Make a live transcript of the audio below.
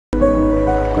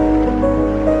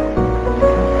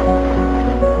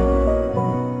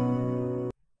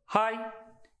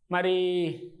మరి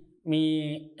మీ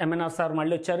MNR sir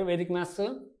మళ్ళీ వచ్చారు వేదిక్ మ్యాథ్స్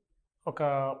ఒక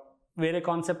వేరే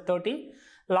కాన్సెప్ట్ తోటి.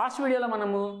 లాస్ట్ వీడియోలో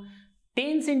మనము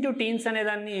టీన్స్ ఇంటూ టీన్స్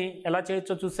అనేదాన్ని ఎలా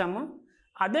చేయొచ్చో చూసాము.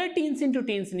 అదే టీన్స్ ఇంటూ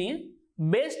టీన్స్ని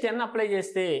బేస్ 10 అప్లై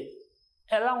చేస్తే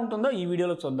ఎలా ఉంటుందో ఈ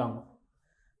వీడియోలో చూద్దాము.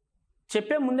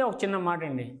 చెప్పే ముందే ఒక చిన్న మాట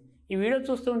అండి, ఈ వీడియో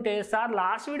చూస్తుంటే సార్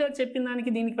లాస్ట్ వీడియో చెప్పిన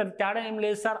దానికి దీనికి పెద్ద తేడా ఏం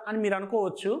లేదు సార్ అని మీరు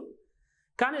అనుకోవచ్చు.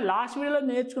 కానీ లాస్ట్ వీడియోలో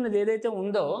నేర్చుకున్నది ఏదైతే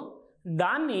ఉందో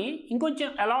దాన్ని ఇంకొంచెం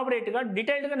ఎలాబరేట్గా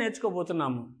డీటెయిల్డ్గా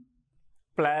నేర్చుకోబోతున్నాము.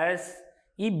 ప్లస్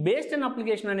ఈ బేస్ 10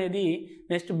 అప్లికేషన్ అనేది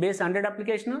next base 100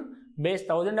 application, base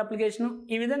 1000 application,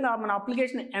 ఈ విధంగా మన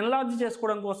అప్లికేషన్ ఎన్లార్జ్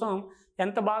చేసుకోవడం కోసం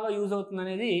ఎంత బాగా యూజ్ అవుతుంది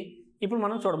అనేది ఇప్పుడు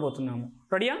మనం చూడబోతున్నాము.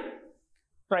 రెడీయా?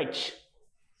 Right.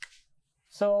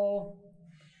 So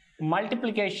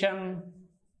multiplication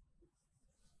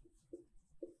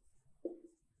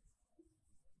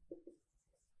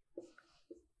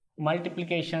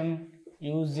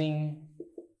using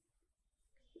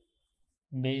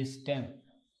base 10.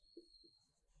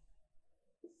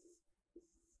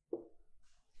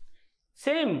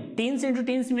 Same teens into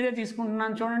teens మీదే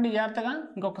తీసుకుంటున్నాను చూడండి జాగ్రత్తగా.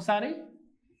 ఇంకొకసారి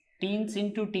teens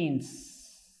into teens.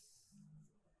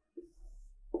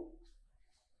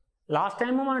 Last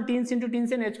time మనం టీన్స్ ఇంటూ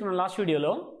టీన్సే నేర్చుకున్నాం లాస్ట్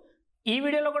వీడియోలో. ఈ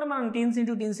వీడియోలో కూడా మనం teens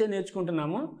into టీన్సే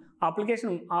నేర్చుకుంటున్నాము.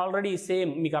 Application already same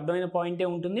మీకు అర్థమైన పాయింటే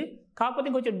ఉంటుంది, కాకపోతే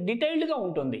కొంచెం డీటెయిల్డ్గా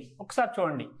ఉంటుంది. ఒకసారి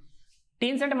చూడండి.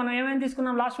 టీన్స్ అంటే మనం ఏమేమి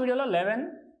తీసుకున్నాం లాస్ట్ వీడియోలో? 11,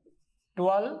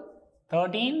 12,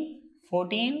 13,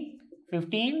 14,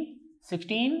 15,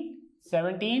 16,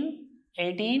 17,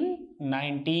 18,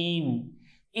 19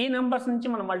 ఈ నెంబర్స్ నుంచి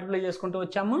మనం మల్టిప్లై చేసుకుంటూ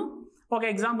వచ్చాము. ఒక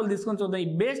ఎగ్జాంపుల్ తీసుకొని చూద్దాం. ఈ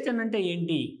బేస్ 10 అంటే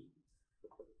ఏంటి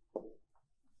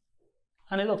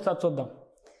అనేది ఒకసారి చూద్దాం.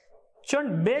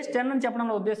 చూడండి, బేస్ 10 అని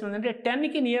చెప్పడంలో ఉద్దేశం ఏంటంటే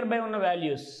 10కి నియర్ బై ఉన్న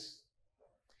వాల్యూస్,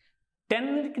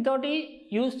 10 తోటి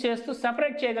యూజ్ చేస్తూ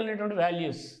సెపరేట్ చేయగలిగినటువంటి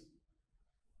వాల్యూస్.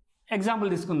 ఎగ్జాంపుల్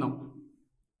తీసుకుందాం.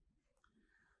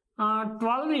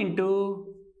 12 ఇంటూ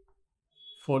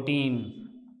 14.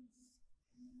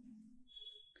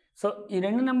 సో ఈ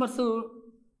రెండు నెంబర్స్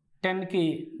 10కి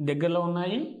దగ్గరలో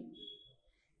ఉన్నాయి.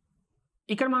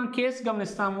 ఇక్కడ మనం కేసు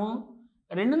గమనిస్తాము.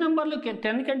 రెండు నెంబర్లు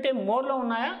 10 కంటే మోర్లో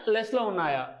ఉన్నాయా, లెస్లో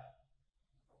ఉన్నాయా?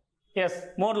 ఎస్,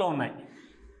 మోర్లో ఉన్నాయి.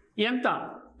 ఎంత?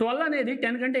 12 అనేది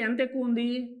 10 కంటే ఎంత ఎక్కువ ఉంది?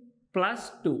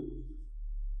 +2.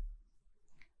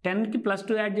 10కి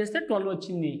 +2 యాడ్ చేస్తే 12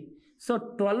 వచ్చింది. సో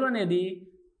 12 అనేది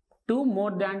 2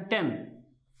 more than 10.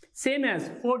 Same as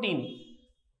 14.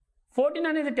 14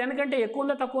 అనేది 10 కంటే ఎక్కువ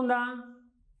ఉందా తక్కువ ఉందా?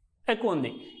 ఎక్కువ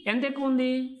ఉంది. ఎంత ఎక్కువ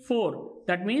ఉంది? 4.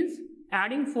 That means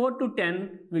adding 4 to 10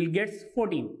 will gets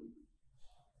 14.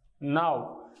 Now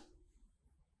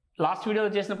last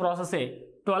వీడియోలో చేసిన ప్రాసెసే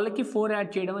 12కి 4 యాడ్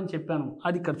చేయడం అని చెప్పాను.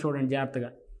 అది ఇక్కడ చూడండి జాగ్రత్తగా.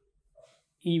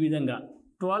 ఈ విధంగా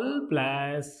 12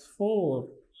 +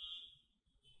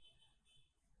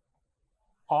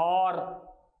 4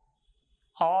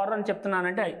 ఆర్ అని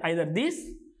చెప్తున్నానంటే ఐదర్ దిస్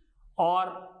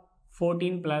ఆర్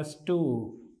 14 + 2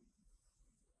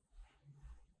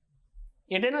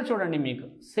 ఎటైనా చూడండి మీకు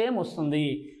సేమ్ వస్తుంది.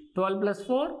 12 +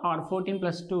 4 ఆర్ 14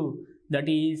 + 2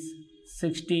 దట్ ఈస్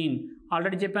 16.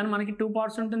 ఆల్రెడీ చెప్పాను మనకి 2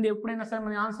 పార్ట్స్ ఉంటుంది ఎప్పుడైనా సరే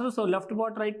మన answer. So left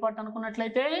part right part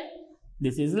అనుకున్నట్లయితే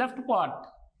దిస్ ఈజ్ లెఫ్ట్ పార్ట్.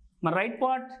 మరి రైట్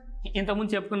పార్ట్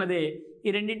ఇంతకుముందు చెప్పుకున్నదే. ఈ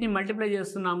రెండింటిని మల్టిప్లై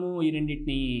చేస్తున్నాము. ఈ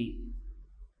రెండింటిని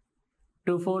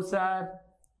 2 4s are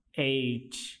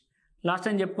 8. లాస్ట్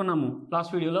టైం చెప్పుకున్నాము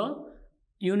లాస్ట్ వీడియోలో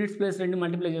యూనిట్స్ ప్లేస్ 2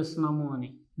 మల్టిప్లై చేస్తున్నాము అని.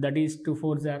 That is 2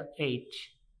 4s are 8.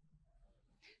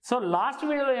 So last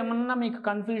వీడియోలో ఏమన్నా మీకు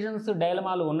కన్ఫ్యూజన్స్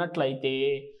డైలమాలు ఉన్నట్లయితే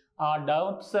ఆ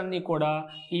డౌట్స్ అన్నీ కూడా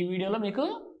ఈ వీడియోలో మీకు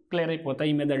క్లియర్ అయిపోతాయి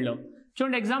ఈ మెథడ్లో.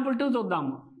 చూడండి, ఎగ్జాంపుల్ 2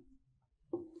 చూద్దాము.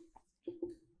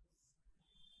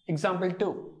 ఎగ్జాంపుల్ 2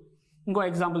 ఇంకో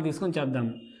ఎగ్జాంపుల్ తీసుకొని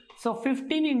చేద్దాము. So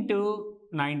 15 into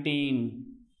 19.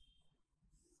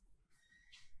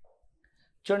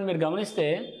 చూడండి, మీరు గమనిస్తే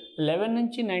 11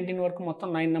 నుంచి 19 వరకు మొత్తం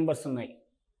 9 నెంబర్స్ ఉన్నాయి.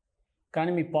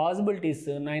 కానీ మీ పాసిబిలిటీస్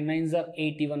 9 9s are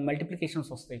 81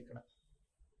 మల్టిప్లికేషన్స్ వస్తాయి ఇక్కడ.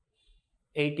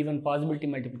 81 పాసిబిలిటీ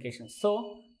మల్టిప్లికేషన్స్. సో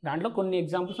దాంట్లో కొన్ని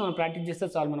ఎగ్జాంపుల్స్ మనం ప్రాక్టీస్ చేస్తే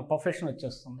చాలు, మన పర్ఫెక్షన్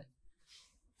వచ్చేస్తుంది.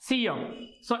 CM.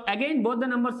 So again both the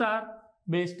numbers are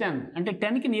base 10 అంటే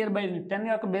 10కి నియర్ బై 10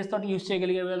 యొక్క బేస్ తోటి యూజ్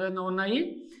చేయగలిగే విధంగా ఉన్నాయి.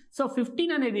 సో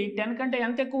 15 అనేది 10 కంటే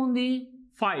ఎంత ఎక్కువ ఉంది?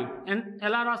 5.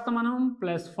 ఎలా రాస్తాం మనం?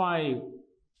 +5.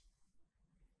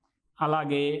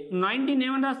 అలాగే 19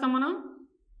 ఏమని రాస్తాం మనం?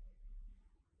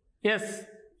 ఎస్,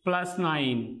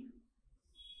 +9.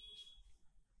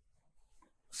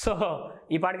 సో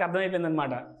ఈ పాటికి అర్థమైపోయింది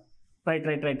అనమాట.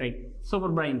 రైట్.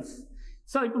 Super brains.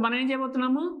 సో ఇప్పుడు మనం ఏం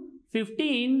చేయబోతున్నాము?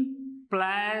 15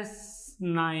 +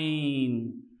 9.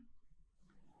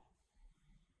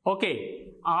 Okay,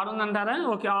 R undantaara.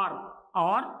 Okay,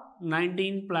 R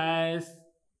 19 plus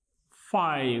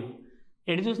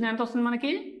 5 ఎటు చూసిన ఎంత వస్తుంది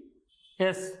మనకి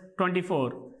ఎస్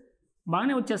 24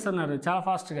 బాగానే వచ్చేస్తున్నారు చాలా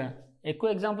ఫాస్ట్గా ఎక్కువ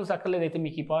ఎగ్జాంపుల్స్ అక్కర్లేదు అయితే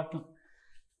మీకు ఈ పార్ట్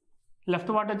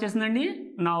లెఫ్ట్ పార్ట్ వచ్చేసిందండి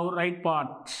now right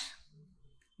part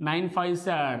 9 5s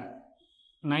are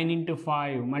 9 into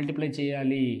 5 multiply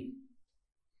చేయాలి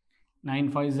 9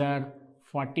 5s are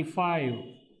 45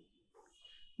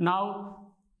 నౌ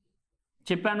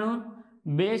చెప్పాను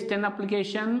బేస్ 10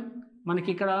 అప్లికేషన్ మనకి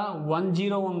ఇక్కడ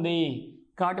 10 ఉంది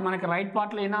కాబట్టి మనకి రైట్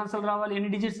పార్ట్లో ఎన్ని ఆన్సర్లు రావాలి ఎన్ని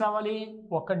డిజిట్స్ రావాలి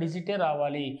ఒక్క డిజిటే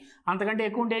రావాలి అంతకంటే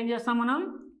ఎక్కువ ఉంటే ఏం చేస్తాం మనం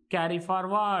క్యారీ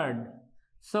ఫార్వర్డ్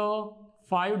సో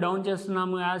 5 డౌన్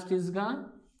చేస్తున్నాము యాజ్ ఇట్ ఈస్గా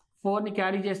 4ని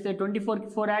క్యారీ చేస్తే 24కి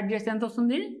 4 యాడ్ చేస్తే ఎంత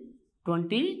వస్తుంది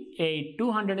 28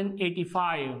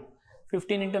 285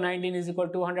 15 into 19 is equal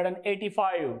to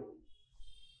 285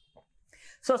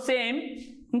 so same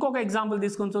ఇంకొక ఎగ్జాంపుల్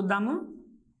తీసుకొని చూద్దాము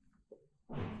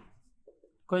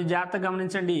కొంచెం జాగ్రత్తగా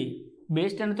గమనించండి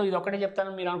బేస్ 10తో ఇది ఒక్కటే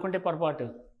చెప్తాను మీరు అనుకుంటే పొరపాటు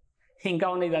ఇంకా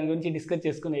ఉన్నాయి దాని గురించి డిస్కస్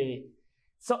చేసుకునేవి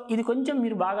సో ఇది కొంచెం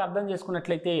మీరు బాగా అర్థం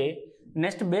చేసుకున్నట్లయితే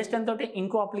నెక్స్ట్ బేస్ 10 తోటి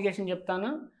ఇంకో అప్లికేషన్ చెప్తాను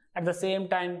at the same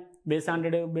time base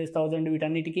 100 base 1000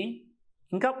 వీటన్నిటికీ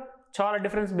ఇంకా చాలా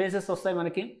డిఫరెన్స్ బేసెస్ వస్తాయి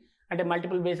మనకి అంటే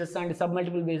multiple bases and sub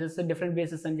multiple bases different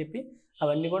bases అని చెప్పి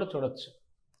అవన్నీ కూడా చూడొచ్చు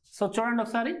సో చూడండి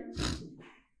ఒకసారి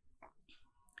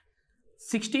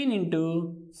 16 into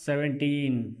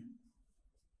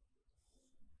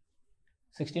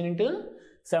 16 into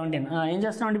 17 ఏం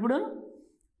చేస్తున్నాం ఇప్పుడు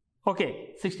ఓకే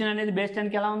 16 అనేది బేస్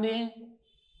 10కి ఎలా ఉంది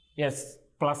ఎస్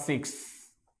 +6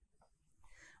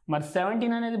 మరి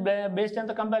 17 అనేది బేస్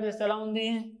 10తో కంపేర్ చేస్తే ఎలా ఉంది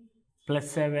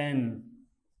 +7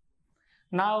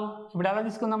 నా ఇప్పుడు ఎలా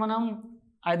తీసుకుందాం మనం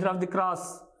either of the cross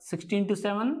 16 to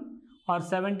 7 are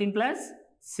 17 +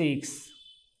 6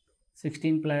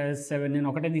 16 + 7 నేను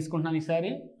ఒకటే తీసుకుంటున్నాను ఈసారి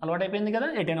అలవాటు అయిపోయింది కదా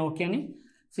ఎటైనా ఓకే అని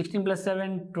 16 + 7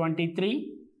 23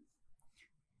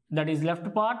 that is left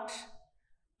part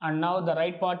and now the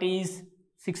right part is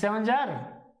 6 7s are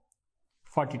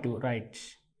 42 right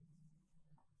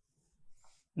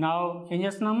now ఏం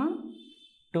చేస్తున్నాము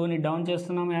 2ని డౌన్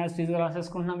చేస్తున్నాము as ఈజ్గా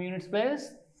రాసేసుకుంటున్నాం units place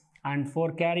and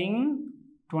 4 carrying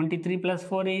 23 +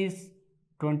 4 is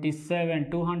 27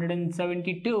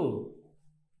 272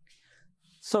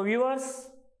 so viewers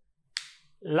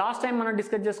last time మనం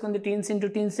డిస్కస్ చేసుకుంది టీన్స్ ఇంటూ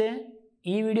టీన్సే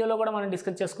ఈ వీడియోలో కూడా మనం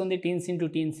డిస్కస్ చేసుకుంది టీన్స్ ఇంటూ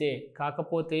టీన్సే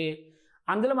కాకపోతే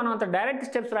అందులో మనం అంత డైరెక్ట్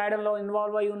స్టెప్స్ రాయడంలో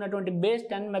ఇన్వాల్వ్ అయి ఉన్నటువంటి బేస్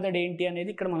 10 మెథడ్ ఏంటి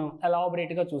అనేది ఇక్కడ మనం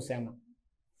ఎలాబొరేట్గా చూసాము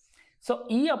సో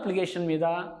ఈ అప్లికేషన్ మీద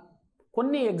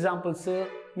కొన్ని ఎగ్జాంపుల్స్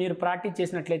మీరు ప్రాక్టీస్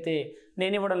చేసినట్లయితే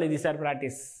నేను ఇవ్వడం లేదు ఈసారి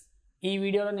ప్రాక్టీస్ ఈ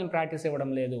వీడియోలో నేను ప్రాక్టీస్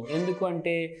ఇవ్వడం లేదు ఎందుకు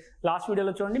అంటే లాస్ట్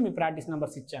వీడియోలో చూడండి మీ ప్రాక్టీస్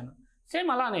నెంబర్స్ ఇచ్చాను సేమ్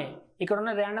అలానే ఇక్కడ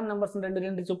ఉన్న ర్యాండమ్ నెంబర్స్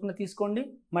 2 చొప్పున తీసుకోండి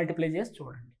మల్టిప్లై చేసి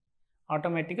చూడండి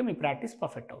ఆటోమేటిక్గా మీ ప్రాక్టీస్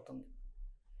పర్ఫెక్ట్ అవుతుంది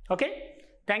ఓకే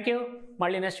థ్యాంక్ యూ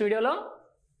మళ్ళీ నెక్స్ట్ వీడియోలో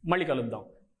మళ్ళీ కలుద్దాం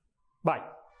బాయ్